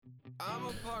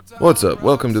What's up?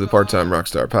 Welcome to the Part-Time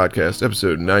Rockstar Podcast,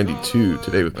 episode 92.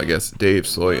 Today with my guest Dave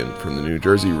Sloyan from the New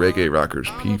Jersey reggae rockers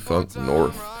P-Funk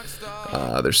North.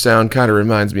 Their sound kind of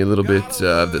reminds me a little bit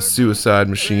of the Suicide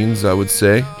Machines, I would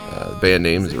say. The band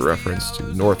name is a reference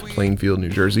to North Plainfield, New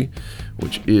Jersey,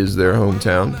 which is their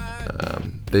hometown.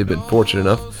 They've been fortunate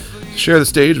enough to share the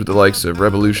stage with the likes of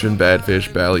Revolution,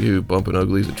 Badfish, Ballyhoo, Bumpin'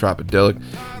 Uglies, and Tropidelic,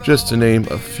 just to name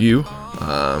a few.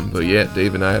 But yeah,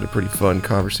 Dave and I had a pretty fun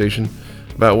conversation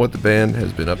about what the band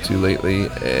has been up to lately,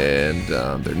 and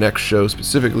their next show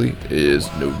specifically is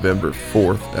November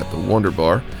 4th at the Wonder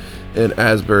Bar in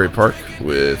Asbury Park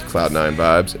with Cloud9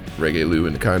 Vibes, Reggae Lou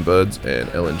and the Kind Buds, and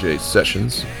LNJ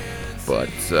Sessions.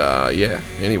 But yeah,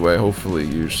 anyway, hopefully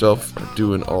you yourself are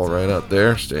doing all right out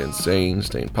there, staying sane,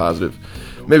 staying positive,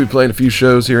 maybe playing a few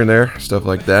shows here and there, stuff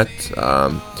like that.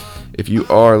 If you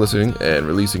are listening and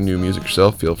releasing new music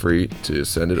yourself, feel free to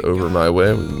send it over my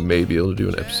way. We may be able to do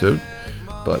an episode.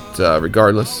 But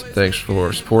regardless, thanks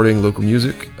for supporting local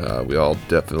music. We all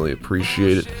definitely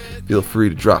appreciate it. Feel free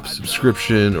to drop a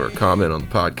subscription or a comment on the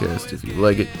podcast if you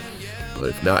like it. But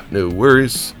if not, no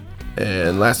worries.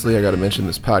 And lastly, I got to mention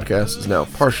this podcast is now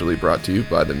partially brought to you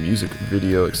by the Music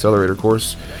Video Accelerator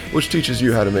course, which teaches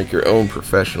you how to make your own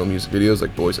professional music videos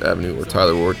like Boyce Avenue or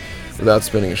Tyler Ward without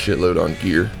spending a shitload on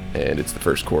gear. And it's the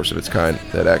first course of its kind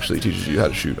that actually teaches you how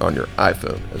to shoot on your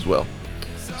iPhone as well.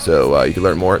 So you can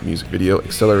learn more at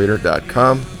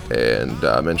musicvideoaccelerator.com and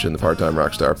mention the Part-Time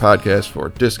Rockstar Podcast for a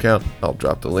discount. I'll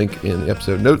drop the link in the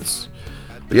episode notes.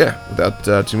 But yeah,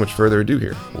 without too much further ado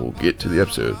here, we'll get to the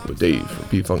episode with Dave from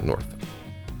P-Funk North.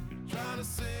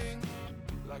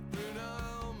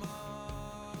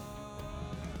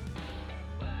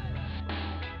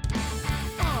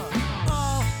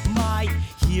 All my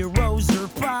heroes are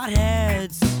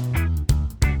potheads.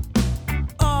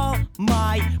 All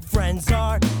my friends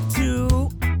are too.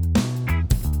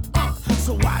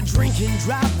 So why drink and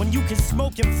drive when you can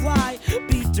smoke and fly?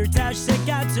 Peter Tosh said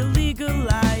got to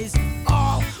legalize.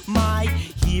 All my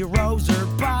heroes are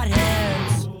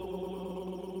potheads.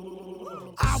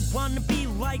 I wanna be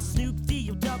like Snoop D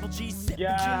or Double G.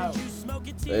 Yeah.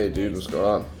 Hey dude, what's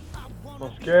going on?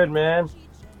 What's good, man?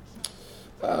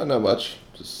 Not much.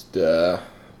 Just,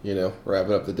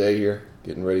 wrapping up the day here,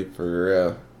 getting ready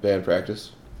for band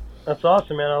practice. That's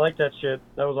awesome, man. I like that shit.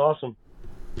 That was awesome.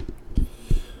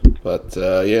 But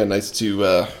yeah, nice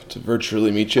to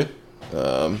virtually meet you.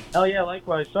 Hell yeah,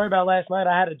 likewise. Sorry about last night.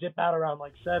 I had to dip out around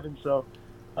like 7, so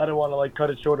I didn't want to cut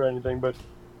it short or anything, but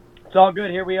it's all good.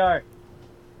 Here we are.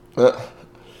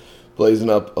 Blazing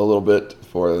up a little bit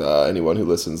for anyone who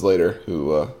listens later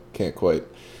who can't quite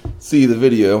see the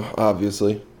video,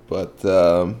 obviously. But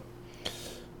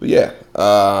yeah,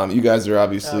 you guys are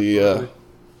obviously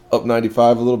up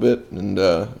 95 a little bit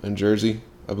in Jersey,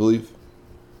 I believe.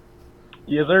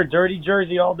 Yes, sir. Dirty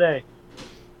Jersey all day.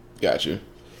 Gotcha.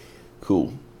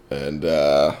 Cool. And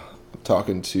I'm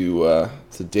talking to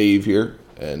Dave here,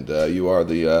 and you are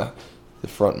the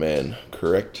front man,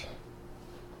 correct?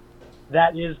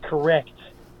 That is correct.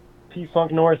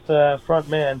 P-Funk North front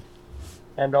man,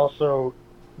 and also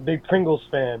big Pringles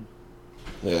fan.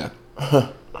 Yeah.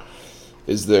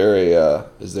 Is there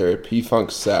a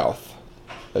P-Funk South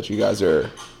that you guys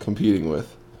are competing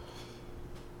with?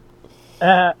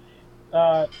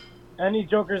 Any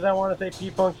jokers that want to say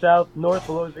P-Funk South, North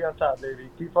will always be on top, baby.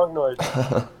 P-Funk North.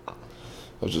 I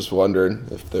was just wondering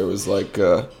if there was I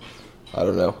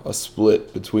don't know, a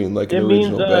split between an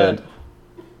original band.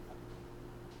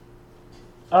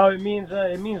 It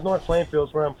means North Plainfield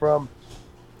is where I'm from.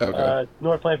 Okay.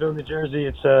 North Plainfield, New Jersey.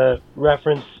 It's a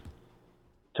reference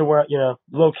to where,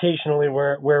 locationally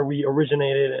where we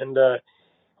originated, and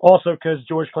also because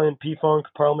George Clinton P-Funk,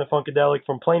 Parliament Funkadelic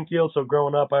from Plainfield. So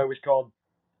growing up, I always called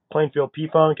Plainfield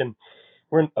P-Funk, and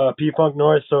we're in P-Funk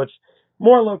North, so it's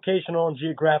more locational and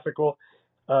geographical.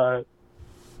 Yeah.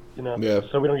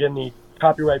 So we don't get any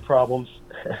copyright problems.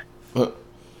 Yeah,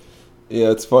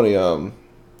 it's funny.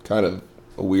 Kind of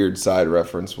a weird side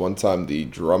reference. One time, the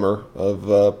drummer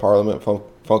of Parliament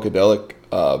Funkadelic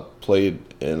played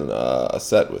in a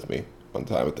set with me one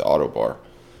time at the Auto Bar,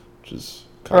 which is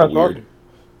kind of weird. Awesome.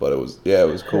 But it was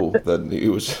cool. Then he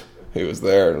was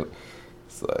there, and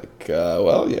it's like,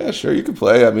 well, yeah, sure, you can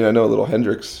play. I mean, I know a little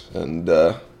Hendrix, and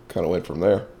kind of went from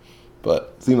there.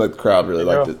 But it seemed like the crowd really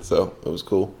liked it, so it was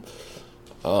cool.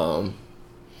 But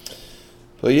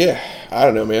yeah, I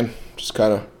don't know, man. Just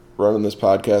kind of running this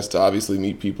podcast to obviously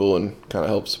meet people and kind of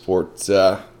help support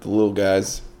the little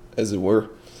guys, as it were.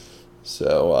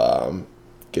 So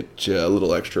get you a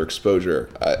little extra exposure.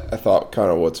 I thought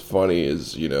kind of what's funny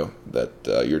is,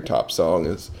 that your top song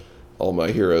is All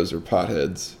My Heroes Are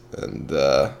Potheads. And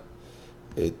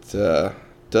it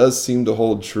does seem to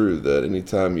hold true that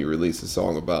anytime you release a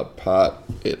song about pot,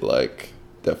 it like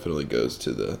definitely goes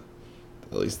to the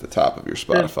at least the top of your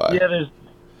Spotify.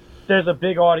 There's a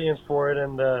big audience for it,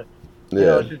 and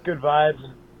it's just good vibes.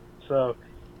 So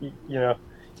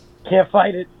can't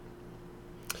fight it.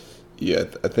 Yeah,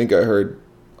 I think I heard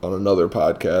on another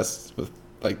podcast with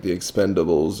like the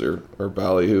Expendables or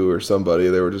Ballyhoo or somebody,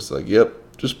 they were just like,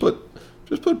 "Yep, just put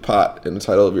pot in the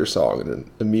title of your song, and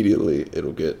then immediately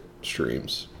it'll get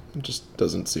streams." It just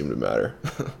doesn't seem to matter.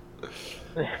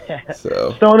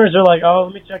 So stoners are like, "Oh,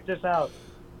 let me check this out."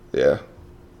 Yeah,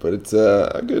 but it's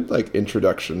a good like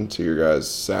introduction to your guys'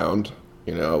 sound.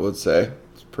 I would say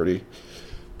it's pretty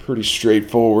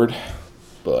straightforward,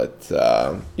 but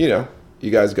you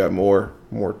guys got more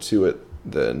to it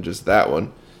than just that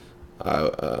one. I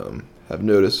have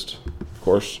noticed, of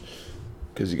course,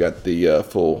 because you got the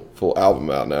full album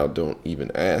out now. Don't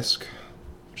even ask,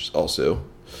 which is also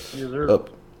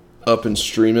up and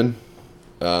streaming.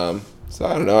 So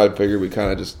I don't know. I figured we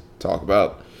kind of just talk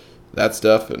about that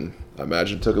stuff, and I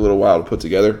imagine it took a little while to put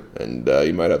together, and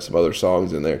you might have some other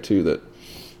songs in there too that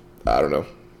I don't know.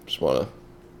 Just want to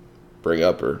bring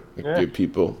up or give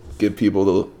people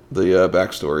the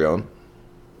backstory on.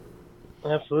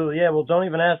 Absolutely, yeah. Well, don't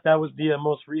even ask. That was the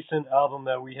most recent album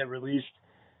that we had released,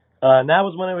 and that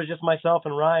was when it was just myself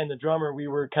and Ryan, the drummer. We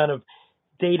were kind of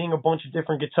dating a bunch of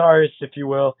different guitarists, if you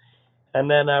will, and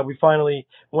then we finally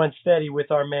went steady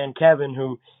with our man Kevin,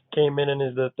 who came in and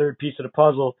is the third piece of the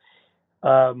puzzle.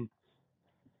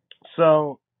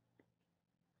 So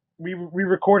we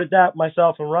recorded that,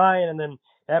 myself and Ryan, and then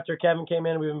after Kevin came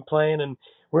in, we've been playing, and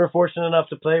we were fortunate enough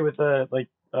to play with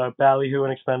Ballyhoo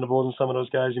and Expendables and some of those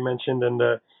guys you mentioned, and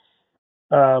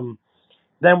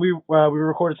then we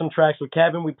recorded some tracks with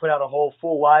Kevin. We put out a whole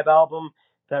full live album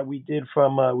that we did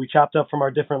we chopped up from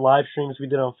our different live streams we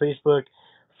did on Facebook.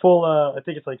 Full, I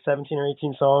think it's like 17 or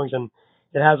 18 songs, and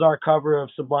it has our cover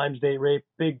of Sublime's Date Rape.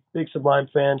 Big Sublime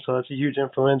fan, so that's a huge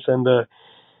influence. And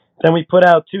then we put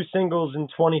out 2 singles in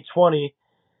 2020.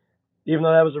 Even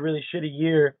though that was a really shitty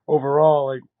year overall,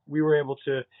 like we were able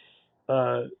to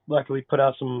luckily put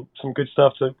out some good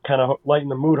stuff to kind of lighten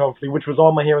the mood, hopefully, which was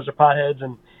All My Heroes Are Potheads,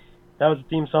 and that was a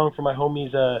theme song for my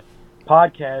homie's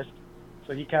podcast.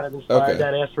 So he kind of inspired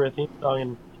that, asked for a theme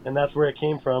song, and that's where it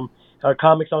came from.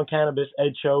 Comics on Cannabis,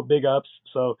 Ed Show, big ups.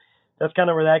 So that's kind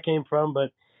of where that came from.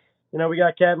 But we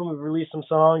got Kevin. We released some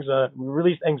songs. We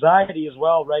released Anxiety as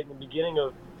well, right in the beginning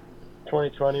of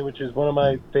 2020, which is one of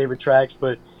my favorite tracks.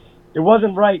 But it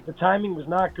wasn't right. The timing was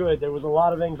not good. There was a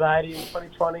lot of anxiety in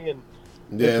 2020, and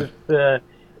it just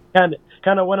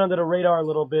kind of went under the radar a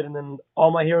little bit. And then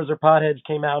All My Heroes Are Potheads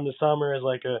came out in the summer as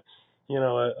like a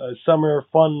summer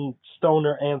fun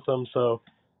stoner anthem. So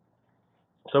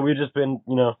we've just been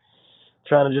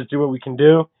trying to just do what we can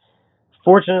do.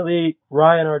 Fortunately,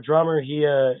 Ryan, our drummer, he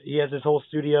has his whole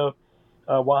studio,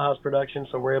 Wild House Productions,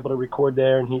 so we're able to record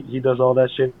there, and he does all that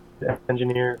shit,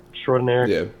 engineer extraordinaire.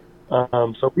 Yeah.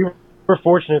 So we were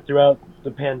fortunate throughout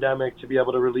the pandemic to be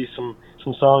able to release some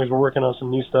songs. We're working on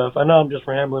some new stuff. I know I'm just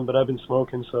rambling, but I've been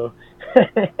smoking, so.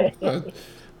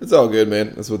 It's all good,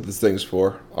 man. That's what this thing's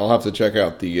for. I'll have to check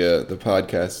out the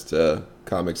podcast,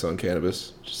 Comics on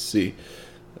Cannabis, just to see.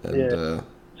 And,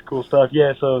 it's cool stuff.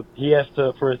 Yeah, so he asked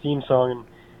for a theme song, and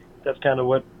that's kind of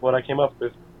what I came up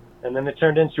with. And then it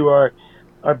turned into our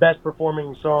best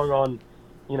performing song on,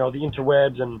 the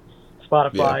interwebs and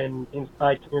Spotify and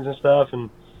iTunes and stuff. And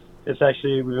it's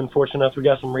actually, we've been fortunate enough, we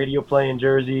got some radio play in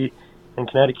Jersey and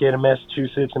Connecticut and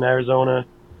Massachusetts and Arizona.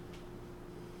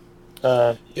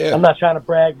 I'm not trying to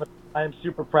brag, but I am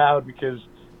super proud because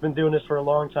I've been doing this for a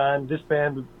long time. This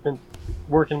band, we've been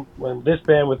working with this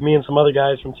band with me and some other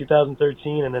guys from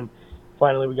 2013, and then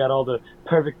finally we got all the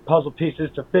perfect puzzle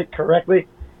pieces to fit correctly.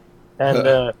 And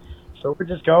so we're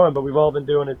just going, but we've all been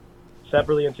doing it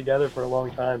separately and together for a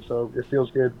long time, so it feels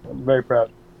good. I'm very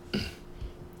proud.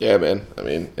 Yeah, man. I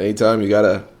mean, anytime you get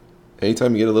a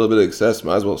little bit of success,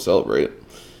 might as well celebrate it.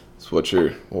 It's what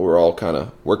we're all kind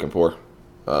of working for.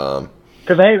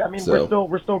 Because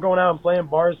we're still going out and playing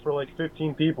bars for like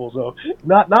 15 people, so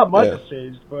not much has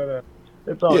changed, but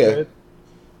it's all good.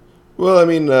 Well, I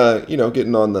mean,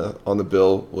 getting on the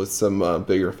bill with some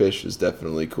bigger fish is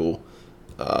definitely cool.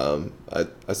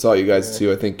 I saw you guys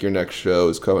too. I think your next show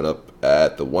is coming up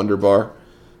at the Wonder Bar,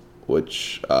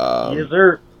 which yes,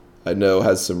 sir. I know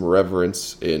has some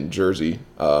reverence in Jersey.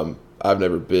 I've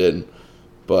never been,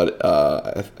 but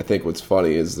I think what's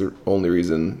funny is the only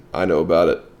reason I know about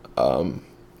it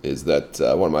is that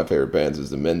one of my favorite bands is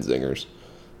the Menzingers,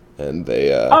 and they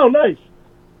nice.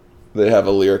 They have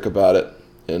a lyric about it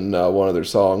in one of their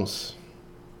songs.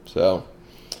 So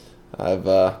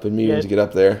I've been meaning to get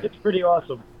up there. It's pretty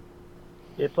awesome.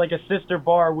 It's like a sister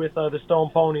bar with the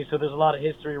Stone Pony, so there's a lot of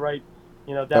history right,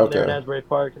 down there in Asbury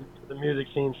Park and the music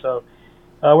scene. So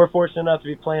we're fortunate enough to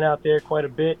be playing out there quite a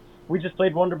bit. We just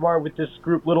played Wonder Bar with this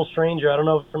group, Little Stranger. I don't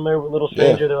know if you're familiar with Little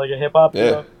Stranger. Yeah. They're like a hip hop.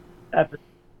 Yeah.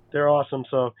 They're awesome.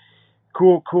 So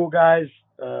cool guys.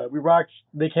 We rocked.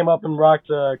 They came up and rocked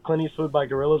Clint Eastwood by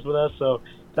Gorillaz with us. So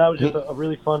that was just a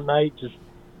really fun night. Just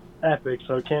epic.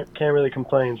 So can't really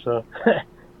complain. So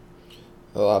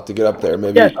I'll have to get up there.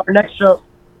 Maybe. Yes, our next show.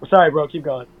 Sorry, bro. Keep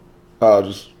going. I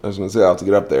was gonna say I'll have to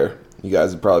get up there. You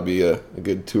guys would probably be a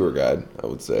good tour guide, I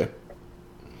would say.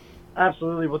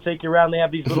 Absolutely. We'll take you around. They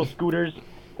have these little scooters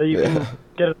that you can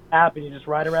get an app and you just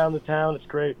ride around the town. It's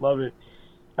great. Love it.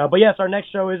 But yes, our next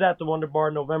show is at the Wonder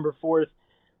Bar November 4th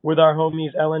with our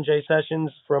homies LNJ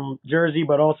Sessions from Jersey,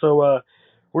 but also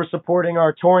we're supporting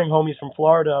our touring homies from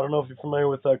Florida. I don't know if you're familiar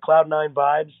with Cloud9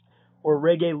 Vibes or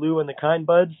Reggae Lou and the Kind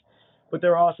Buds, but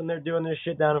they're awesome. They're doing this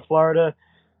shit down in Florida.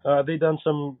 They've done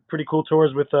some pretty cool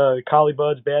tours with Collie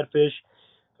Buds, Badfish.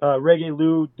 Reggae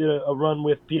Lou did a run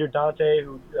with Peter Dante,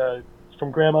 who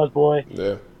from Grandma's Boy.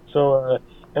 Yeah. So,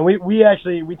 and we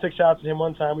took shots at him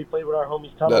one time. We played with our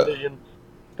homies Television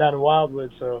down in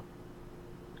Wildwood. So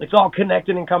it's all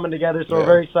connected and coming together. So we're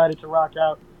very excited to rock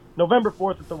out November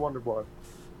 4th at the Wonder Bar.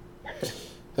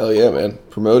 Hell yeah, man.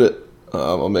 Promote it.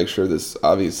 I'll make sure this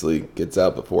obviously gets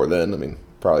out before then. I mean,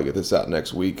 probably get this out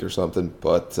next week or something.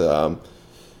 But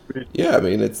yeah, I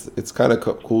mean, it's kind of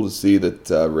cool to see that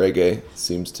reggae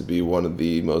seems to be one of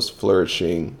the most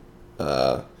flourishing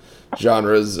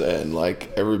genres, and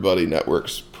like everybody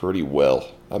networks pretty well.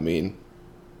 I mean,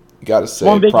 you got to say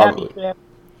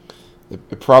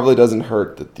it probably doesn't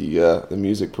hurt that the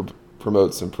music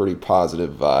promotes some pretty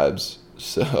positive vibes.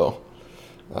 So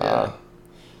I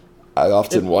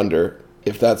often wonder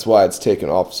if that's why it's taken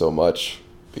off so much,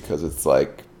 because it's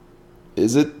like,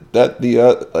 is it that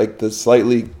the like the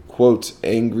slightly quote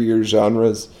angrier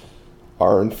genres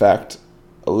are in fact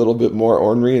a little bit more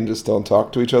ornery and just don't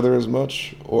talk to each other as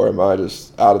much, or am I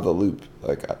just out of the loop?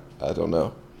 Like I don't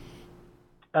know.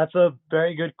 That's a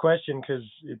very good question, because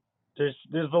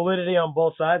there's validity on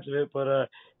both sides of it, but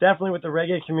definitely with the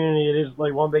reggae community, it is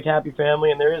like one big happy family,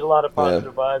 and there is a lot of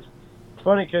positive vibes. It's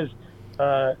funny because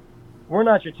we're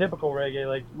not your typical reggae.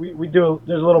 Like we do,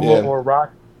 there's a little more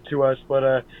rock to us,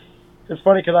 but it's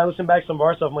funny because I listen back to some of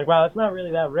our stuff. I'm like, wow, it's not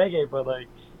really that reggae, but like.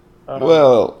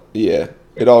 Well, yeah,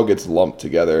 it all gets lumped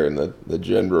together in the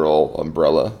general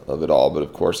umbrella of it all. But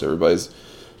of course, everybody's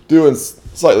doing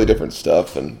slightly different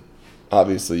stuff, and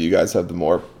obviously, you guys have the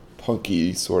more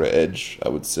punky sort of edge, I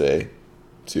would say,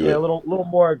 to it. Yeah, a little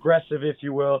more aggressive, if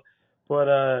you will.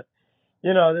 But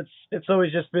it's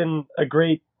always just been a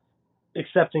great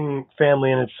accepting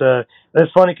family, and it's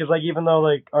funny because like even though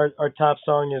like our top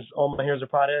song is All My Heroes Are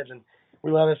Potheads, and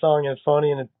we love that song and it's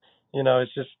funny, and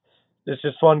it's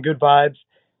just fun, good vibes.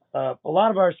 A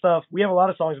lot of our stuff, we have a lot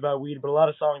of songs about weed, but a lot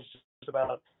of songs just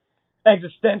about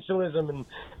existentialism and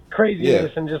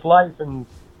craziness and just life and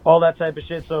all that type of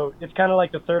shit. So it's kind of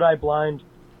like the Third Eye Blind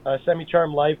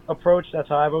semi-charm life approach. That's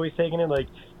how I've always taken it. Like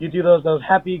you do those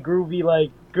happy, groovy, like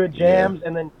good jams,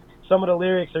 and then some of the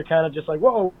lyrics are kind of just like,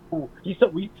 whoa,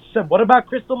 we said, what about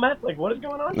crystal meth? Like, what is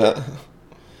going on?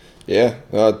 Yeah,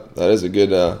 that is a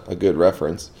good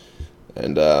reference.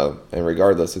 And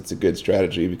regardless, it's a good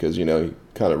strategy because, you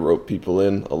kind of rope people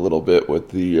in a little bit with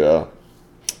the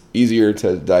easier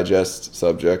to digest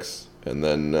subjects, and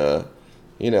then,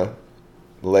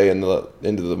 lay into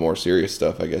the more serious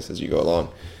stuff, I guess, as you go along,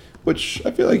 which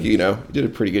I feel like, you did a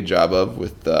pretty good job of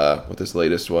with this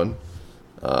latest one.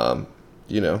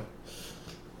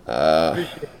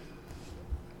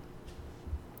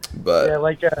 But yeah,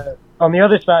 like on the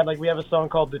other side, like we have a song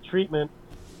called The Treatment.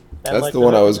 And that's like the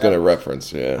one I was going to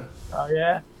reference, yeah. Oh,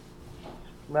 yeah?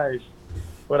 Nice.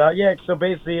 But, so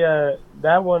basically,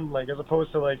 that one, like, as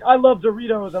opposed to, like, I love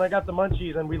Doritos and I got the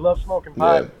munchies and we love smoking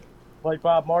pot, like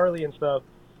Bob Marley and stuff.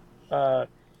 The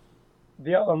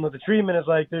treatment is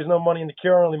like, there's no money in the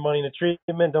cure, only money in the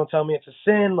treatment. Don't tell me it's a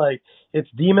sin. Like,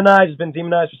 it's demonized. It's been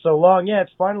demonized for so long. Yeah,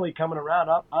 it's finally coming around.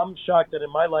 I'm shocked that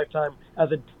in my lifetime,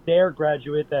 as a DARE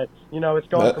graduate, that, it's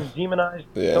going from demonized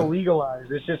to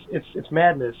legalized. It's just, it's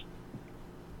madness.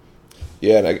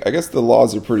 Yeah, and I guess the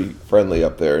laws are pretty friendly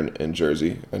up there in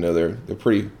Jersey. I know they're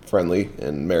pretty friendly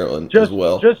in Maryland as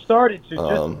well. Just started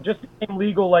to. Just became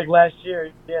legal like last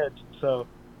year. Yeah, so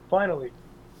finally.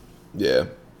 Yeah.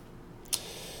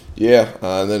 Yeah,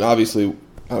 and then obviously,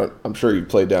 I'm sure you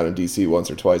played down in D.C.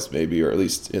 once or twice maybe, or at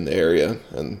least in the area.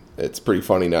 And it's pretty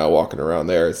funny now walking around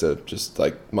there. It's just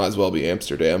like, might as well be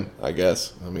Amsterdam, I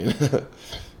guess. I mean.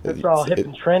 It's all hip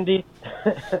and trendy.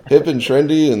 hip and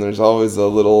trendy, and there's always a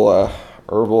little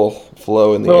herbal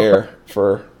flow in the Well, air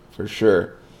for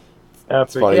sure.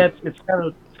 It's epic. funny. Yeah, it's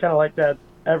kind of like that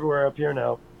everywhere up here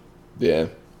now. Yeah.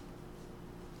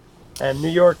 And New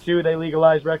York too, they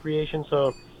legalized recreation,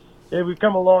 so yeah, we've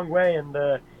come a long way. And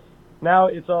now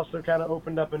it's also kind of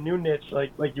opened up a new niche,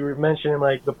 like you were mentioning,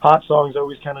 like the pot songs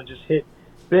always kind of just hit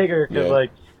bigger because Yeah.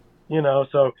 like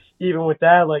so even with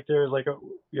that, like there's like a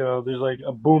there's like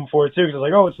a boom for it too because it's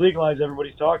like, oh, it's legalized,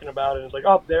 everybody's talking about it, and it's like,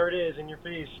 oh, there it is in your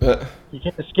face, you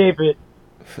can't escape it.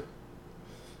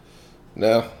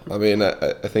 No, I mean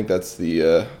I think that's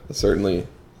the certainly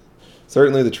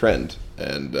the trend,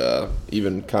 and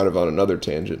even kind of on another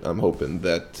tangent, I'm hoping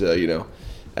that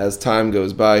as time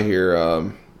goes by here,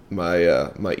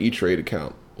 my E Trade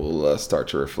account will start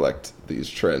to reflect these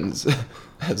trends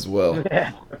as well,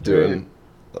 Yeah, doing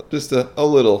just a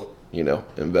little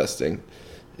investing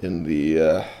in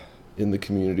the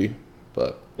community,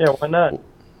 but yeah, why not? we'll,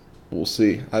 we'll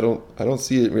see. I don't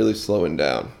see it really slowing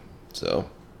down, so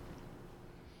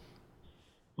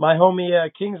My homie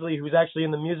Kingsley, who's actually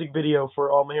in the music video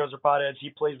for All My Heroes Are Potheads, he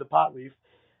plays the pot leaf.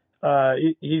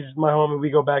 He's my homie. We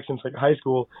go back since like high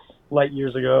school, light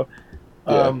years ago.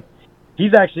 yeah. Um,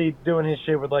 he's actually doing his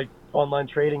shit with like online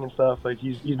trading and stuff. Like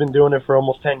he's been doing it for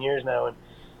almost 10 years now,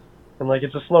 and like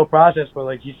it's a slow process, but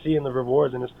like he's seeing the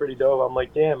rewards and it's pretty dope. I'm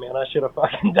like, damn man, I should have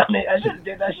fucking done it. I should have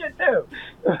did that shit too.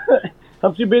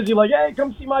 I'm too busy. Like, hey,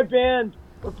 come see my band.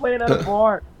 We're playing at a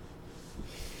bar.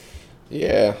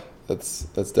 Yeah, that's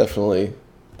definitely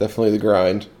the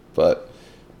grind, but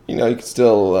you can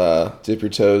still dip your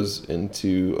toes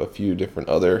into a few different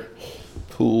other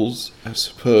pools, I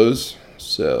suppose.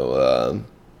 So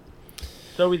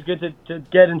It's always good to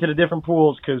get into the different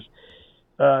pools because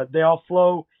they all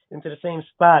flow into the same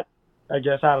spot. I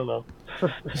guess I don't know.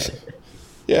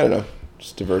 yeah, I don't know,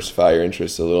 just diversify your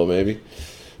interests a little, maybe.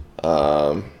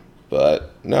 Um,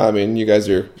 but no, I mean, you guys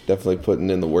are definitely putting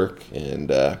in the work and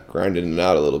grinding it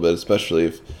out a little bit, especially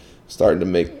if starting to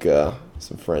make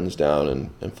some friends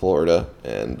down in Florida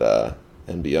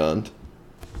and beyond.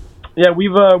 Yeah,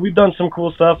 we've done some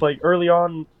cool stuff. Like early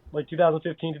on, like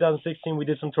 2015, 2016, we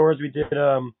did some tours.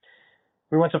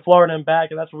 We went to Florida and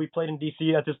back, and that's where we played in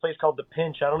DC at this place called The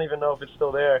Pinch. I don't even know if it's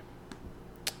still there.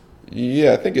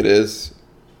 Yeah, I think it is.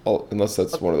 Oh, unless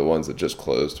that's one of the ones that just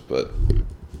closed, but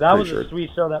That pretty was sure. a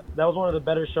sweet show. That was one of the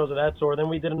better shows of that tour. Then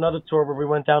we did another tour where we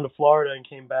went down to Florida and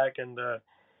came back, and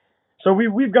so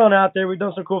we've gone out there. We've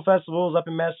done some cool festivals up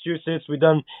in Massachusetts.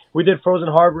 We did Frozen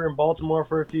Harbor in Baltimore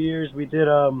for a few years. We did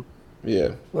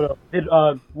Yeah, what else? Did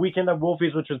Weekend at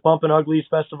Wolfie's, which was Bumpin' Uglies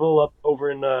festival up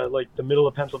over in like the middle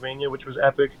of Pennsylvania, which was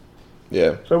epic.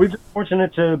 yeah, So we've been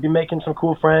fortunate to be making some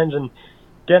cool friends and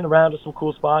getting around to some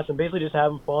cool spots and basically just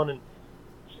having fun and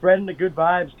spreading the good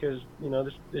vibes because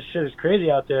this shit is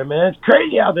crazy out there, man. It's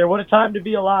crazy out there. What a time to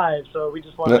be alive. So we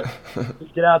just want to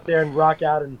just get out there and rock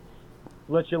out and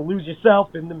let you lose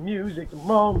yourself in the music. The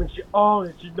moment you own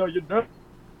it, you never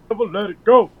let it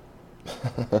go.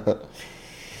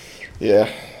 yeah.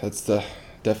 That's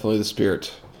definitely the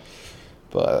spirit.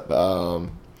 But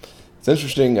it's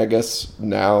interesting, I guess.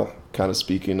 Now, kind of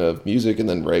speaking of music and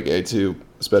then reggae too,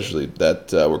 especially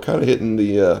that we're kind of hitting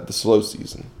the slow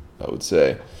season. I would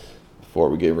say before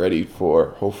we get ready for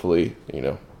hopefully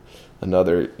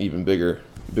another even bigger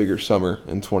summer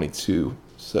in 22.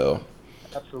 So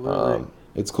Absolutely.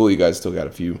 it's cool you guys still got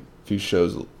a few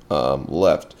shows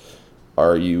left.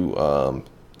 Are you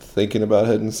thinking about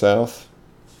heading south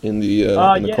in the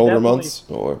Yeah, colder definitely. months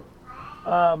or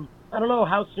I don't know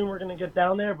how soon we're gonna get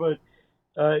down there, but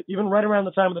even right around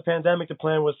the time of the pandemic, the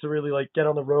plan was to really like get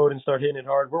on the road and start hitting it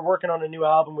hard. We're working on a new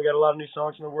album. We got a lot of new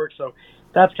songs in the works, so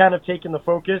that's kind of taking the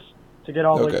focus to get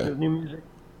all like okay? the new music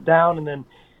down, and then.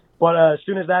 But as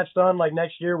soon as that's done, like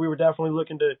next year, we were definitely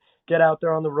looking to get out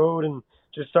there on the road and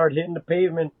just start hitting the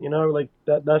pavement. Like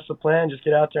that's the plan. Just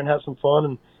get out there and have some fun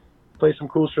and play some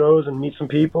cool shows and meet some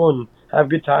people and have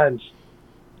good times.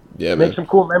 Yeah, Make man. some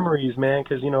cool memories, man.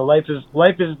 Because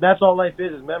life is that's all life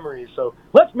is memories. So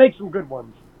let's make some good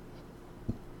ones.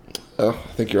 Oh,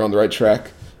 I think you're on the right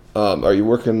track. Are you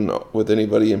working with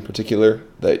anybody in particular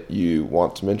that you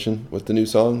want to mention with the new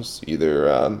songs,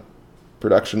 either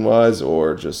production wise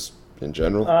or just in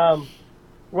general?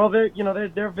 Well, there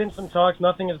have been some talks.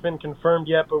 Nothing has been confirmed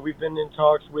yet, but we've been in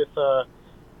talks with a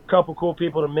couple cool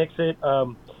people to mix it.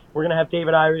 We're gonna have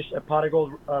David Irish at Pot of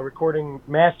Gold recording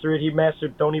master it. He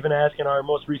mastered "Don't Even Ask" in our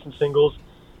most recent singles.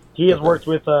 He has Okay. worked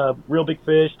with Real Big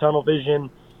Fish, Tunnel Vision,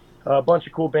 a bunch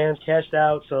of cool bands, Cashed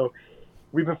Out. So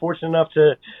we've been fortunate enough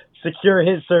to secure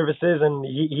his services, and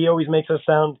he always makes us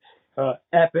sound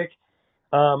epic.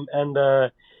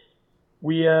 And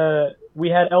we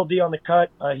had LD on the cut.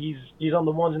 He's on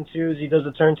the ones and twos. He does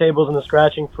the turntables and the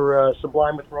scratching for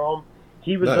Sublime with Rome.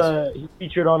 He was Nice. he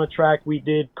featured on a track we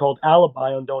did called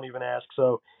Alibi on Don't Even Ask.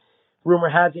 So rumor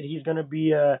has it he's gonna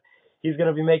be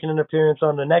making an appearance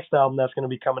on the next album that's gonna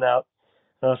be coming out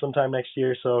sometime next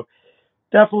year. So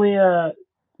definitely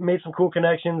made some cool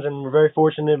connections, and we're very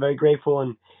fortunate, very grateful,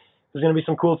 and there's gonna be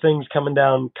some cool things coming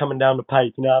down the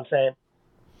pipe. You know what I'm saying?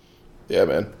 Yeah,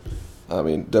 man. I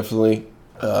mean, definitely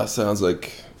sounds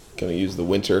like gonna use the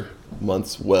winter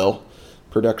months well,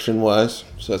 production wise.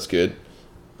 So that's good.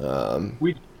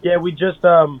 We just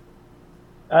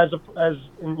as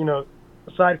you know,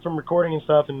 aside from recording and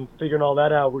stuff and figuring all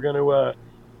that out, we're gonna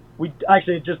we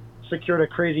actually just secured a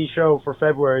crazy show for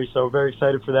February, so very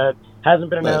excited for that.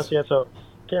 Hasn't been announced Nice. yet, so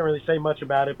can't really say much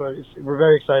about it, but we're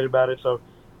very excited about it. So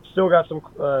still got some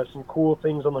cool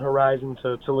things on the horizon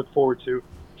to look forward to,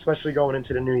 especially going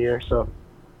into the new year. So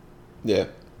Yeah.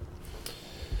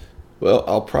 Well,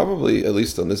 I'll probably, at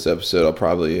least on this episode, I'll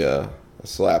probably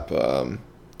slap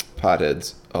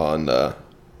Potheads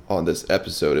on this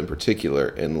episode in particular,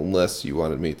 unless you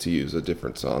wanted me to use a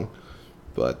different song.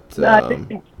 But I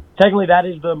think technically that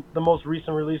is the most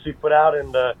recent release we put out,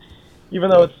 and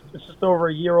even though it's just over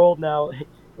a year old now,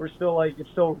 we're still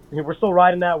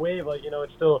riding that wave. Like, you know,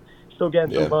 it's still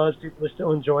getting some buzz. People are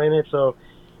still enjoying it. So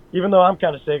even though I'm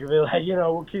kind of sick of it, like, you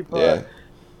know, we'll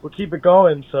keep it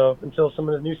going. So until some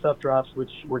of the new stuff drops,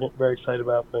 which we're getting very excited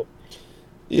about. But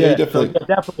you definitely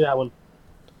that one.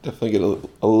 Definitely get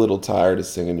a little tired of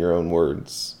singing your own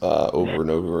words over and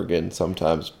over again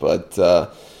sometimes, but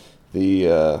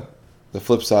the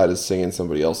flip side is singing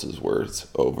somebody else's words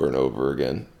over and over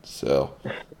again. So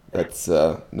that's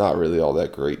not really all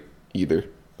that great either.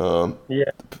 No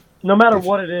matter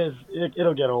what it is,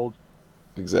 it'll get old.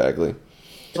 Exactly.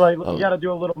 Like, you got to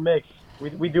do a little mix.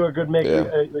 We do a good mix.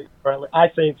 Yeah. I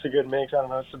say it's a good mix. I don't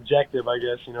know. It's subjective, I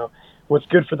guess. You know, what's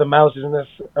good for the mouse isn't this,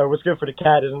 or what's good for the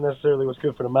cat isn't necessarily what's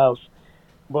good for the mouse.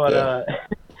 But I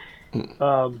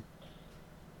forgot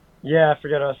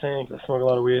what I was saying 'cause I smoke a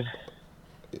lot of weed.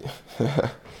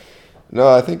 No,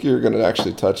 I think you're going to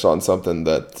actually touch on something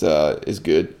that is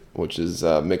good, which is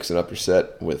mixing up your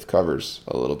set with covers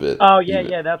a little bit. Oh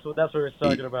yeah, that's what we're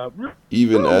talking about.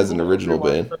 Even as an original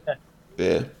band.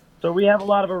 Yeah. So we have a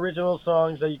lot of original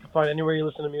songs that you can find anywhere you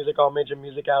listen to music, all major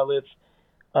music outlets.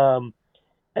 And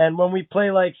when we play,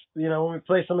 like, you know, when we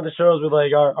play some of the shows with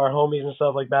like our homies and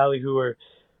stuff like Ballyhoo or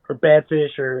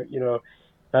Badfish or, you know,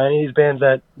 any of these bands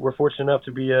that we're fortunate enough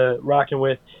to be rocking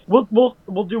with,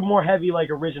 we'll do more heavy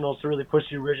like originals to really push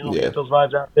the originals, get those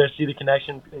vibes out there, see the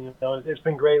connection. You know, it's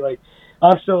been great. Like,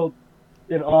 I'm still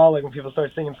in awe like when people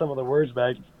start singing some of the words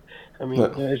back. I mean,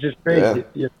 it's just crazy.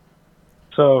 Yeah.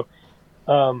 So,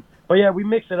 but yeah, we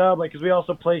mix it up, like, because we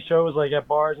also play shows like at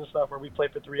bars and stuff where we play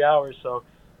for 3 hours. So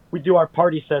we do our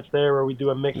party sets there where we do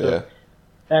a mix of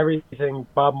everything: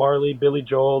 Bob Marley, Billy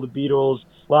Joel, the Beatles,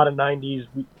 a lot of 90s.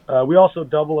 We also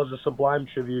double as a Sublime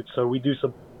tribute, so we do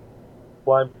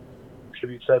Sublime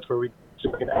tribute sets where we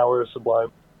do like an hour of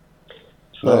Sublime.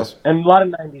 So, nice. And a lot of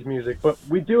 90s music, but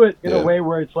we do it in a way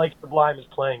where it's like Sublime is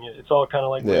playing it. It's all kind of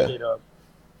like reggae up.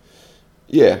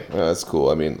 Yeah, that's cool.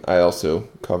 I mean, I also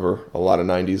cover a lot of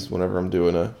 90s whenever I'm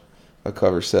doing a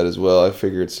cover set as well. I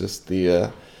figure it's just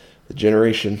the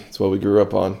generation. It's what we grew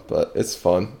up on, but it's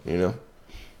fun, you know.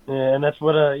 Yeah, and that's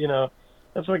what you know,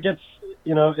 that's what gets,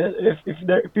 you know,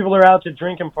 if people are out to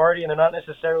drink and party and they're not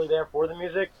necessarily there for the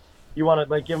music, you want to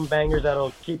like give them bangers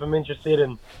that'll keep them interested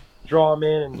and draw them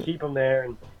in and keep them there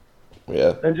and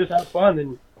just have fun.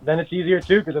 And then it's easier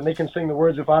too, because then they can sing the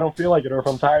words if I don't feel like it or if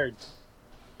I'm tired.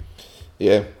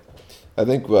 Yeah, I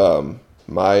think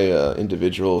my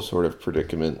individual sort of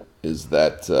predicament is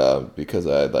that because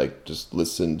I like just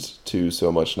listened to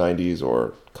so much 90s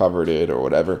or covered it or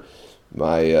whatever,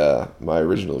 my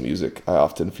original music I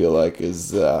often feel like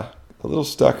is a little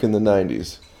stuck in the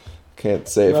 90s. Can't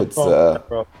say if it's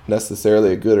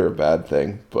necessarily a good or a bad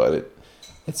thing, but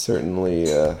it certainly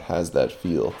has that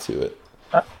feel to it.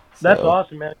 That's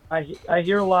awesome, man. I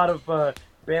hear a lot of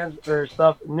bands or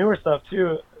stuff, newer stuff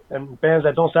too, and bands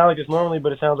that don't sound like this normally,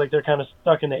 but it sounds like they're kind of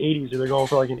stuck in the 80s or they're going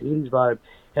for like an 80s vibe.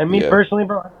 And me personally,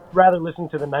 bro, I'd rather listen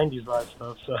to the 90s vibe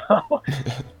stuff. So,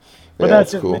 but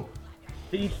that's just cool.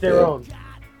 To each their own.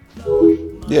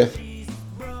 Yeah.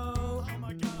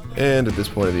 And at this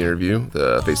point of the interview,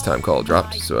 the FaceTime call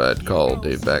dropped, so I'd call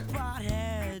Dave back.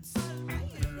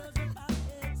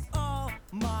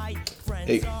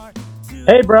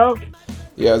 Hey, bro.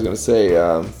 Yeah, I was gonna say,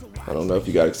 I don't know if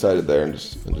you got excited there and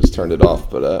just turned it off,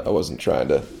 but I wasn't trying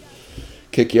to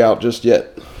kick you out just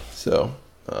yet. So,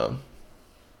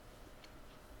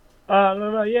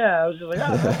 No, yeah. I was just like,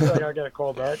 I feel like I'll get a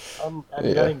call back. I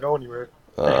Yeah. didn't go anywhere.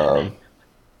 Um,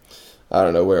 I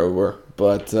don't know where we were,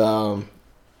 but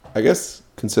I guess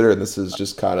considering this is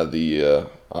just kind of the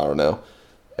I don't know,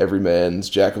 every man's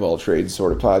jack of all trades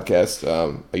sort of podcast.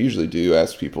 I usually do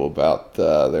ask people about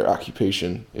their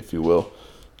occupation, if you will.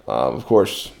 Of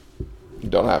course, you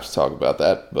don't have to talk about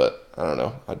that, but I don't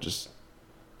know. I just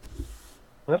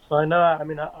That's fine. No, I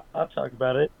mean, I'll talk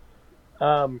about it.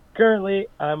 Currently,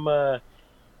 I'm a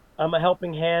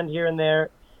helping hand here and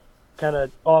there, kind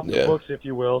of off the yeah books, if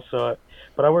you will. So,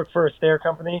 but I work for a stair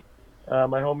company.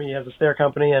 My homie has a stair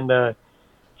company, and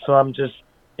so I'm just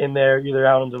in there, either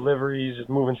out on deliveries, just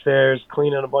moving stairs,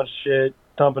 cleaning a bunch of shit,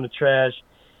 dumping the trash.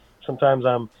 Sometimes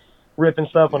I'm ripping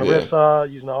stuff on a yeah rip saw,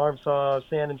 using an arm saw,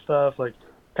 sanding stuff, like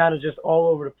kind of just all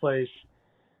over the place.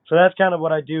 So that's kind of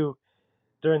what I do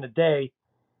during the day,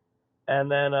 and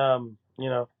then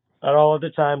at all other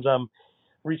times I'm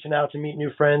reaching out to meet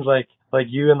new friends like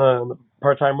you and the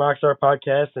Part Time Rockstar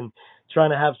podcast, and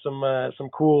trying to have some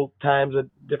cool times at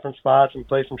different spots and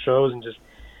play some shows and just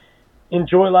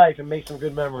enjoy life and make some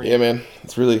good memories. yeah man.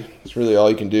 It's really all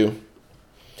you can do.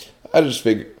 I just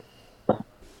figure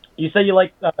You say you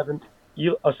like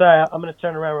you. Oh, sorry, I'm gonna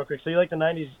turn around real quick. So you like the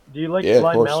 '90s? Do you like yeah of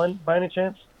Blind course. Melon by any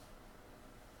chance?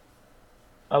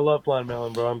 I love Blind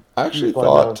Melon, bro. I'm I a actually huge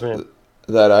Blind Melon thought fan.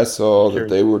 that I saw that Curious.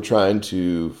 they were trying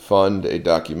to fund a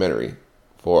documentary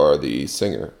for the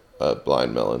singer of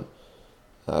Blind Melon.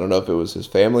 I don't know if it was his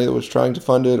family that was trying to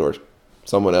fund it or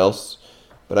someone else,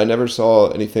 but I never saw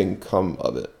anything come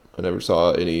of it. I never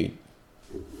saw any.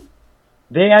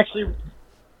 They actually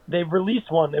they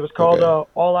released one. It was called Okay.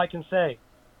 All I Can Say.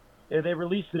 They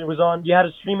released it. It was on. You had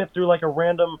to stream it through like a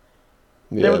random.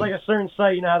 There was Yeah. like a certain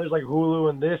site. You know how there's like Hulu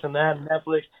and this and that and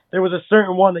Netflix. There was a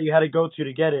certain one that you had to go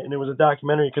to get it, and it was a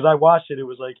documentary. Because I watched it. It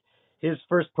was like his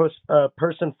first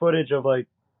person footage of like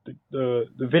the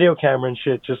video camera and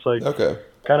shit, just like Okay.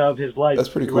 kind of his life That's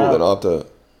pretty cool. Then throughout.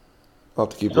 I'll have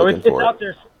to keep So looking it's for it out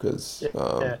there. because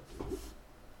Yeah,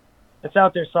 it's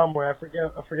out there somewhere. I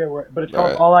forget where, but it's all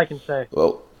called right. All I Can Say.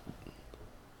 Well,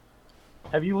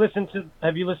 Have you listened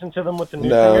to them with the new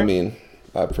no, I singer? mean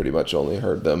I pretty much only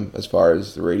heard them as far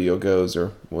as the radio goes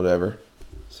or whatever.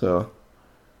 So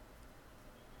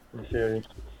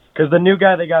Because the new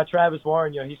guy they got, Travis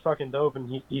Warren, he's fucking dope, and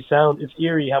he sounds. It's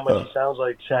eerie how much Huh. he sounds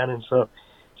like Shannon. So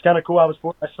it's kind of cool. I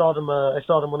saw them. I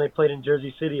saw them when they played in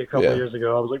Jersey City a couple Yeah. of years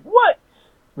ago. I was like, what?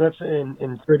 That's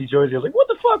in Pretty Jersey. I was like, what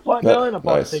the fuck, Blind Yeah, Melon? I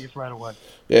bought nice. tickets right away.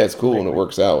 yeah, it's cool when it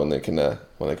works out when they can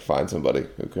find somebody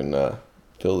who can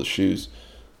fill the shoes.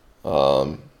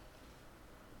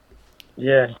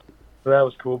 Yeah, so that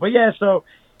was cool. But yeah, so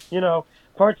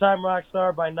part-time rock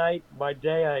star by night. By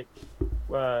day,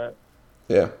 I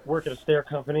Yeah, work at a stair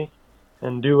company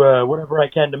and do whatever I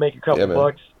can to make a couple Yeah, man.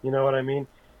 bucks. You know what I mean?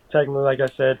 Technically, like I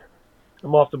said,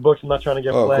 I'm off the books. I'm not trying to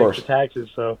get Oh, of flagged course. for taxes.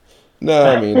 So no,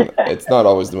 I mean it's not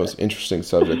always the most interesting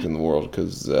subject in the world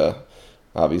because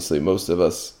obviously most of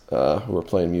us who are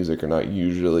playing music are not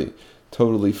usually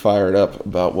totally fired up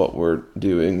about what we're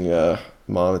doing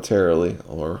monetarily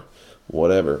or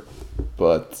whatever.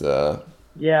 But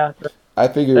yeah, I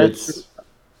figure That's it's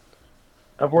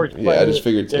I've worked. yeah, I just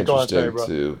figured it's Yeah, go on, sorry,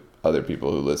 interesting bro. to other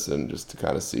people who listen just to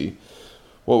kind of see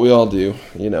what we all do,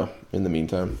 in the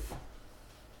meantime.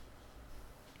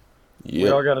 We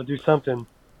all Yeah, got to do something.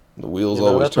 the wheels You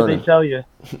know, always that's what turning. they tell you.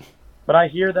 But I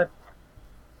hear that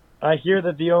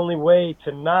the only way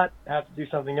to not have to do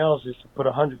something else is to put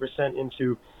 100%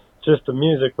 into just the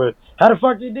music. But how the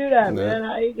fuck do you do that, Yeah. man?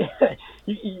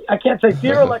 I can't say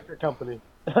Fear Electric Company.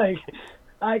 Like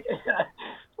I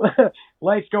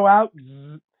lights go out.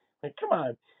 Zzz. Like come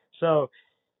on. So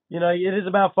it is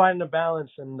about finding a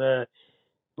balance, and a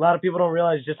lot of people don't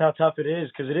realize just how tough it is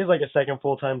because it is like a second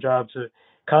full-time job to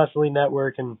constantly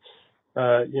network and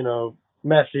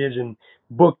message and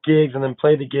book gigs and then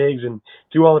play the gigs and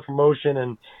do all the promotion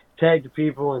and tag the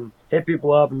people and hit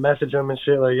people up and message them and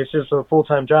shit. Like it's just a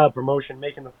full-time job, promotion,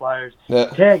 making the flyers, Yeah,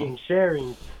 tagging,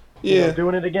 sharing, yeah.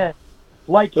 doing it again,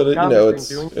 liking, But commenting, it's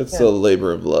doing it it's again. a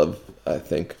labor of love, I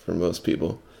think, for most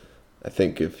people. I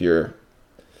think if you're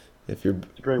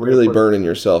a great way to really put it. burning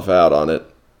yourself out on it,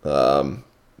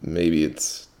 maybe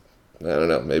it's I don't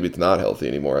know, maybe it's not healthy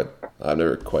anymore. I've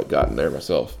never quite gotten there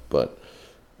myself, but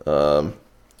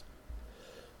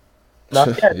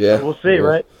Not yet. yeah, We'll see,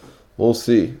 right? We'll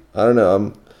see. I don't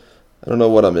know. I don't know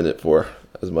what I'm in it for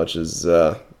as much as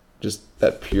just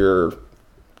that pure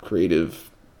creative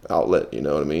outlet. You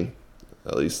know what I mean?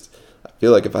 At least I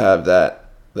feel like if I have that,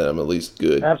 then I'm at least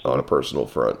good Absolutely. on a personal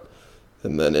front.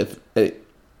 And then if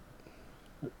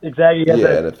Exactly. You got yeah,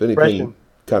 that and if anything expression.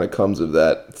 kind of comes of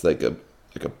that, it's like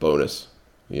like a bonus,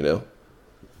 you know.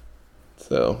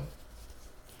 So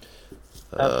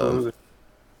Absolutely.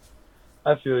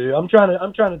 I feel you. I'm trying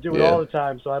to do it Yeah. all the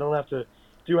time, so I don't have to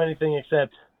do anything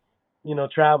except,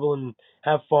 travel and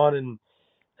have fun and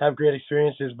have great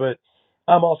experiences. But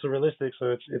I'm also realistic,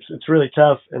 so it's really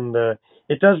tough, and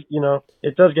it does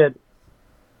get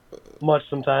much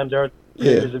sometimes. There are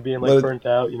Yeah, periods of being like but burnt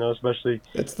out, especially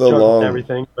it's the juggling long,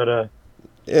 everything. But and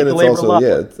it's a it's labor of also love. yeah,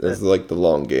 Like you it's said. like the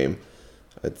long game.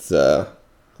 It's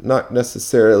not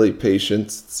necessarily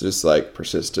patience. It's just like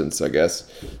persistence, I guess.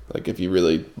 Like if you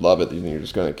really love it, then you're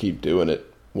just gonna keep doing it,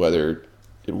 whether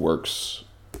it works,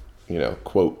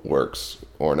 quote works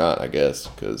or not, I guess.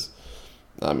 Because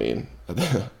I mean,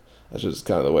 that's just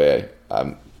kind of the way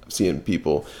I'm seeing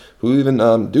people who even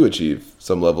do achieve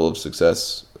some level of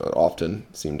success often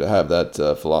seem to have that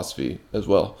philosophy as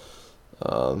well.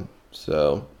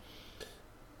 So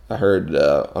I heard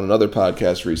on another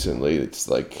podcast recently, it's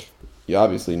like you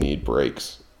obviously need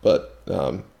breaks, but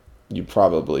you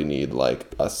probably need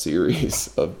like a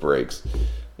series of breaks,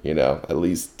 at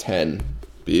least 10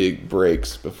 big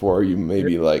breaks before you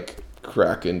maybe like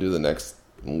crack into the next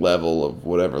level of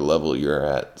whatever level you're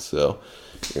at. So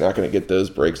you're not going to get those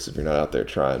breaks if you're not out there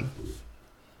trying.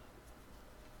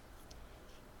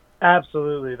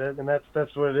 Absolutely, and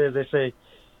that's what it is. They say,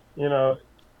 you know,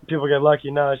 people get lucky.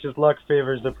 No, it's just luck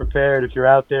favors the prepared. If you're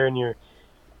out there and you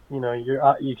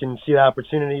can see the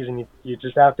opportunities, and you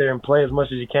just out there and play as much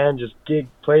as you can. Just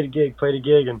play the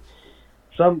gig, and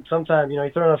sometimes you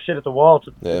throw enough shit at the wall,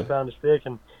 Yeah. it's bound to stick.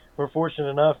 And we're fortunate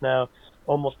enough now,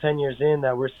 almost 10 years in,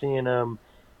 that we're seeing a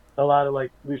lot of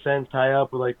like loose ends tie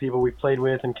up with like people we've played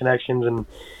with and connections,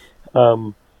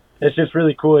 and it's just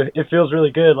really cool. It feels really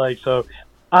good. Like, so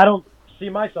I don't see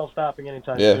myself stopping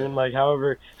anytime Yeah. soon. Like,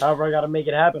 however I got to make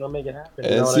it happen, I'll make it happen.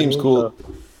 And You know it what I seems mean? cool.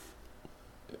 So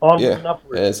onward Yeah, and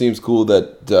upward. and it seems cool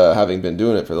that having been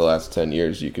doing it for the last 10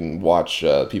 years, you can watch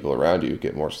people around you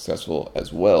get more successful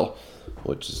as well,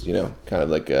 which is, kind of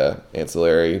like a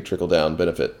ancillary trickle-down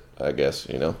benefit, I guess.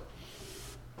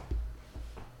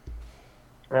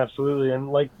 Absolutely,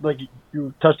 and like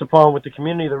you touched upon with the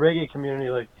community, the reggae community,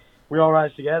 like we all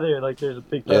rise together. Like there's a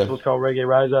big Yeah. festival called Reggae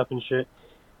Rise Up and shit.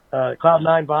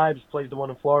 Cloud9 Vibes plays the one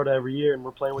in Florida every year, and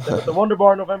we're playing with them at the Wonder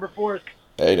Bar November 4th.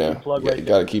 Hey, now, Plug you right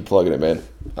got to keep plugging it, man.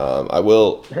 I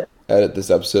will edit this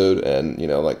episode and,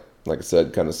 like I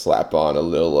said, kind of slap on a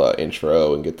little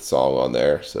intro and get the song on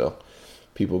there so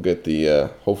people get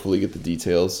hopefully get the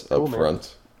details Cool, up man.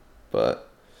 front. But,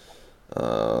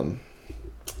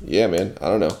 yeah, man, I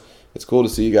don't know. It's cool to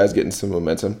see you guys getting some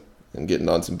momentum and getting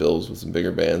on some bills with some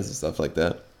bigger bands and stuff like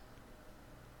that.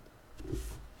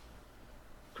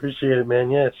 Appreciate it,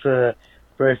 man. Yeah, it's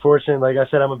very fortunate. Like I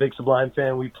said, I'm a big Sublime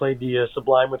fan. We played the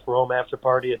Sublime with Rome after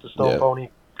party at the Stone Yeah. Pony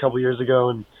a couple years ago,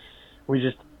 and we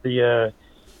just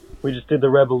did the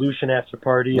Revolution after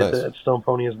party Nice. at Stone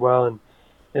Pony as well. And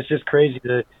it's just crazy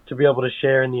to be able to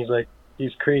share in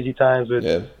these crazy times with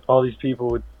Yeah. all these people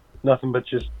with nothing but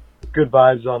just good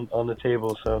vibes on the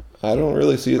table. So I don't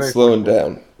really see it Very slowing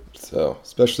fortunate. down. So,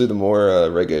 especially the more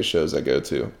reggae shows I go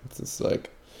to, it's just like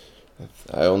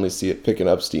I only see it picking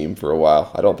up steam for a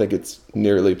while. I don't think it's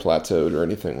nearly plateaued or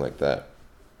anything like that.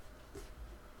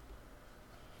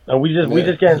 and we Yeah.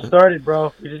 just getting started,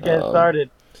 bro. We just getting Um, started.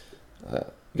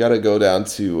 Got to go down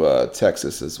to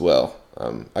Texas as well.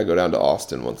 I go down to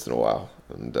Austin once in a while,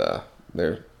 and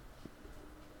they're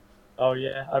Oh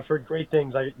yeah, I've heard great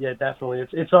things. Yeah, definitely.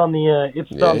 It's on the it's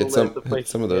yeah on the hit some list of hit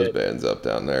places. some of to those hit. bands up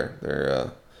down there.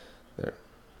 They're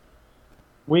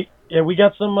We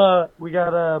got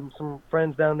some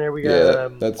friends down there. We got Yeah,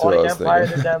 that's what I Audit was Empire.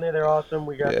 thinking. They're down there. They're awesome.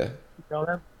 We got yeah you know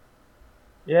them.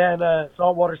 Yeah, and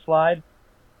Saltwater Slide.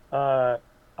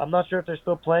 I'm not sure if they're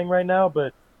still playing right now,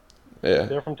 but yeah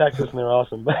they're from Texas and they're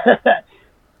awesome.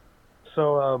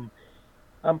 So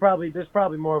there's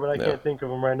probably more, but I Yeah. can't think of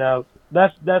them right now.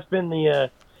 That's been the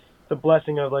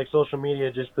blessing of like social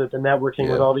media, just the networking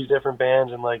Yeah. with all these different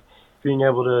bands and like being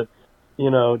able to,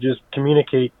 just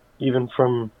communicate even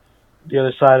from the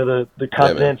other side of the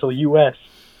continental U.S.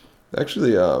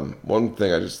 Actually, one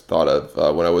thing I just thought of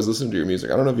when I was listening to your music,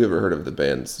 I don't know if you ever heard of the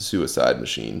band Suicide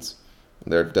Machines.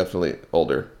 They're definitely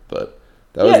older, but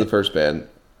that was Yeah. the first band.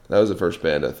 That was the first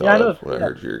band I thought Yeah, I know of when I yeah.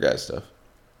 heard your guys' stuff.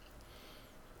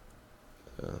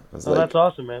 I was Oh, like, that's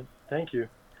awesome, man. Thank you.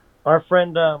 Our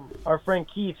friend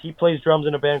Keith, he plays drums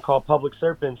in a band called Public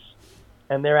Serpents,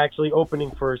 and they're actually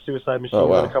opening for Suicide Machines Oh,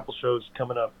 wow. with a couple shows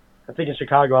coming up. I think in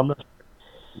Chicago. I'm not sure.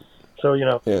 So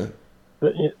yeah,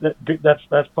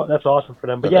 that's awesome for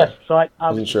them. But Okay. yes, so I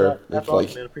wasn't sure that's if awesome,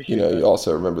 like man. Appreciate that. you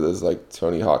also remember those like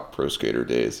Tony Hawk Pro Skater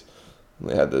days. And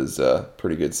they had those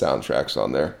pretty good soundtracks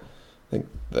on there. think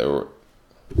there were.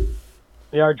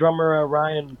 Yeah, our drummer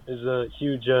Ryan is a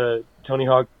huge Tony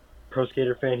Hawk Pro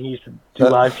Skater fan. He used to do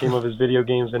live stream of his video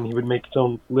games, and he would make his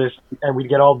own list, and we'd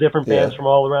get all different bands from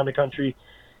all around the country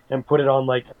and put it on,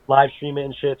 like, live stream it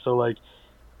and shit. So, like,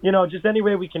 you know, just any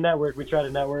way we can network, we try to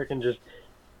network and just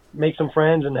make some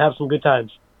friends and have some good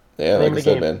times. Yeah, like I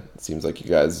said, man, it seems like you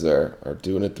guys are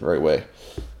doing it the right way.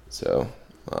 So,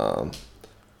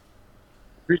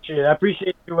 appreciate it. I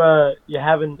appreciate you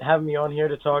having me on here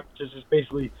to talk, just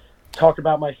basically talk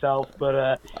about myself.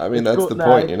 But I mean, that's the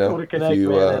point, you know.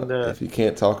 If you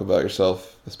can't talk about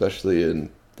yourself, especially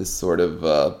in this sort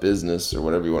of business or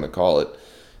whatever you want to call it,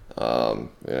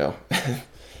 you know,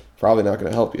 probably not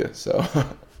going to help you. So,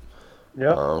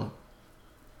 yeah.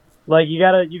 Like you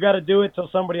gotta do it till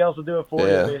somebody else will do it for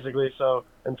you, basically. So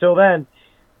until then,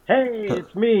 hey,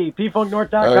 it's me,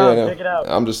 pfunknorth.com. Check it out.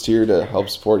 I'm just here to help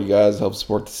support you guys, help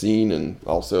support the scene, and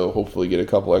also hopefully get a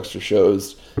couple extra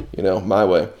shows, you know, my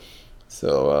way.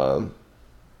 So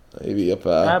maybe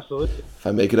absolutely, if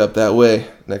I make it up that way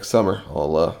next summer,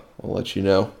 I'll let you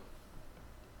know.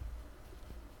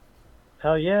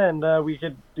 Hell yeah, and we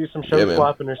could do some show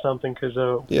swapping or something, because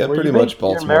pretty much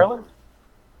Baltimore. You're in Maryland?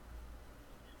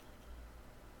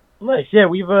 Nice, yeah.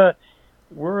 We're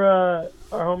our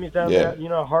homies down there, you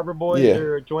know, Harbor Boys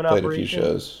or Joint Operation. Played a few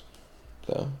shows,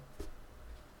 so.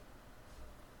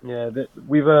 Yeah,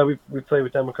 we've played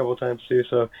with them a couple of times too.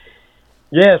 So,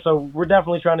 yeah, so we're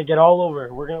definitely trying to get all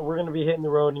over. We're gonna be hitting the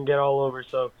road and get all over.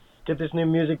 So get this new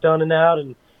music done and out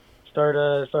and start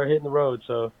hitting the road.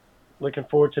 So looking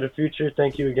forward to the future.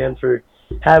 Thank you again for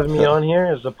having me on here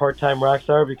as a part-time rock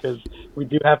star, because we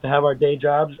do have to have our day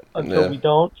jobs until we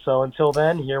don't. So until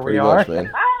then, here we are. Pretty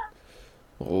much, man.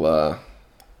 Well,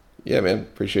 yeah, man.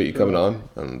 Appreciate you coming on,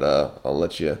 and I'll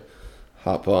let you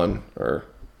hop on, or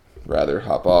rather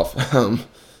hop off,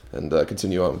 and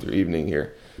continue on with your evening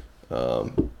here.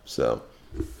 So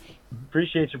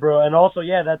appreciate you, bro. And also,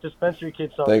 yeah, that Dispensary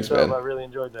Kid song. Thanks, man. I really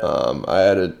enjoyed that. I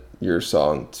added your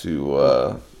song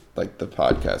to like the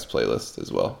podcast playlist as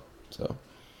well. So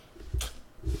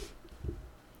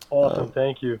awesome,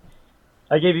 thank you.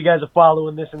 I gave you guys a follow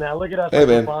and this and that. Look at us,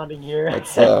 hey, bonding here.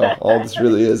 That's all this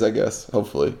really is, I guess.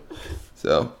 Hopefully,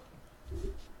 so.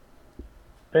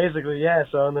 Basically, yeah.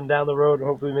 So, and then down the road,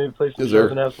 hopefully, maybe play some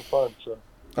shows and have some fun. So.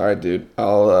 All right, dude.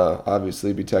 I'll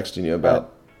obviously be texting you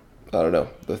about I don't know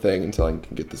the thing until I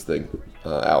can get this thing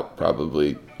out.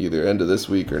 Probably either end of this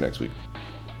week or next week.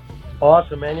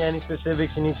 Awesome, man. Yeah, any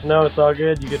specifics you need to know, it's all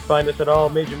good. You can find us at all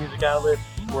major music outlets.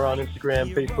 We're on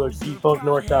Instagram, Facebook,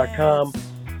 pfunknorth.com.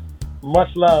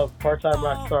 Much love, Part-Time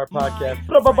Rockstar Podcast.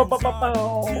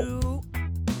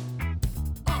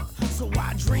 So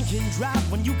why drink and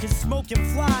drive when you can smoke and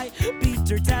fly?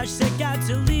 Peter Tosh said got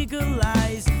to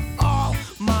legalize. All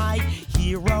my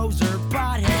heroes are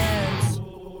buttheads.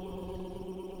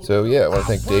 So yeah, I want to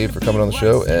thank Dave for coming on the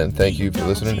show, and thank you for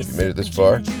listening if you made it this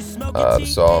far. The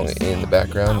song in the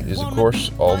background is, of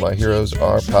course, All My Heroes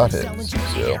Are Potheads.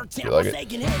 So if you like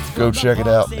it, go check it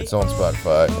out. It's on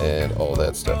Spotify and all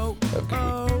that stuff. Have a good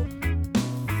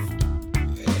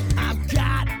week. I've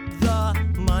got the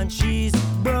munchies,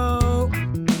 bro.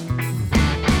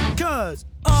 'Cause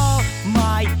all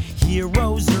my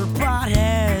heroes are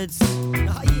potheads.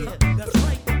 Oh, yeah, that's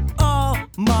right. All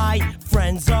my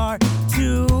friends are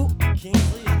too.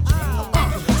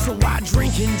 So why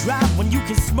drink and drive when you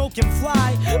can smoke and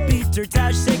fly? Peter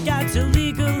Tosh said got to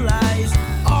legalize.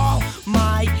 All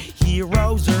my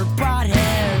heroes are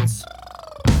potheads.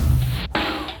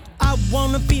 I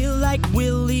wanna be like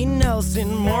Willie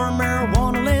Nelson, more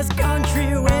marijuana, less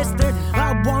country western.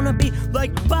 I wanna be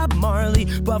like Bob Marley,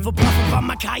 puff a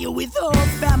Macaya with all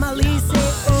family. Say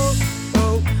oh,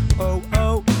 oh, oh,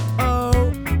 oh,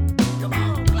 oh. Come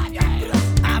on, clap your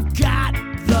hands. I've got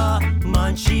the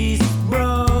munchies,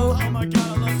 bro. Oh my God,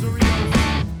 I love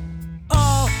Doritos.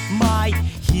 All my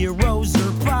heroes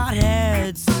are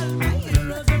potheads.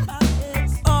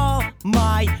 All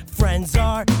my friends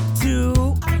are too.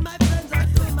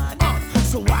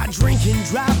 So why drink and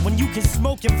drive when you can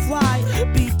smoke and fly?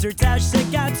 Peter Tosh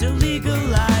said got to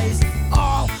legalize.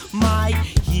 All my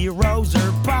heroes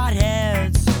are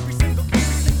potheads.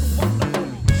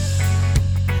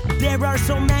 There are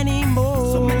so many more.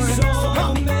 So many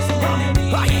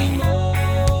more.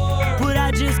 But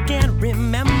I just can't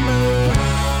remember.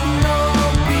 No,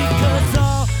 because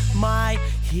all my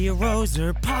heroes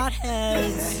are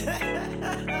potheads.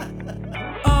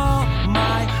 All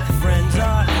my friends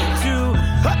are too.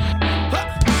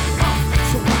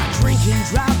 So why drink and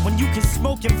drive when you can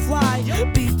smoke and fly?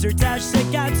 Peter Tosh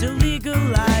said got to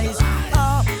legalize.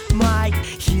 All my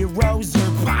heroes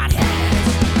are potheads.